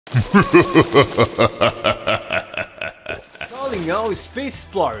Calling all space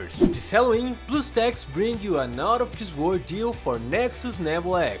explorers! This Halloween, BlueStacks bring you an out-of-this-world deal for Nexus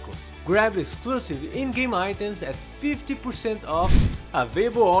Nebula Echoes. Grab exclusive in-game items at 50% off,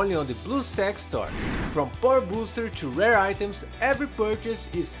 available only on the BlueStacks store. From power booster to rare items, every purchase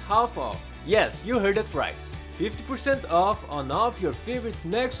is half off. Yes, you heard that right. 50% off on all of your favorite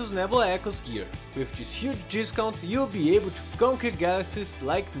Nexus Nebula Echoes gear. With this huge discount, you'll be able to conquer galaxies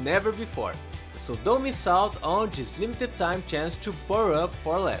like never before. So don't miss out on this limited time chance to power up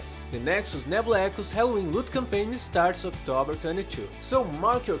for less. The Nexus Nebula Echoes Halloween loot campaign starts October 22. So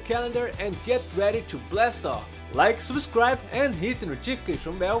mark your calendar and get ready to blast off. Like, subscribe and hit the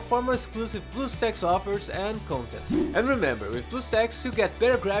notification bell for more exclusive BlueStacks offers and content. And remember, with BlueStacks you get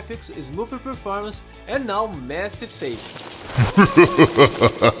better graphics, smoother performance and now massive savings.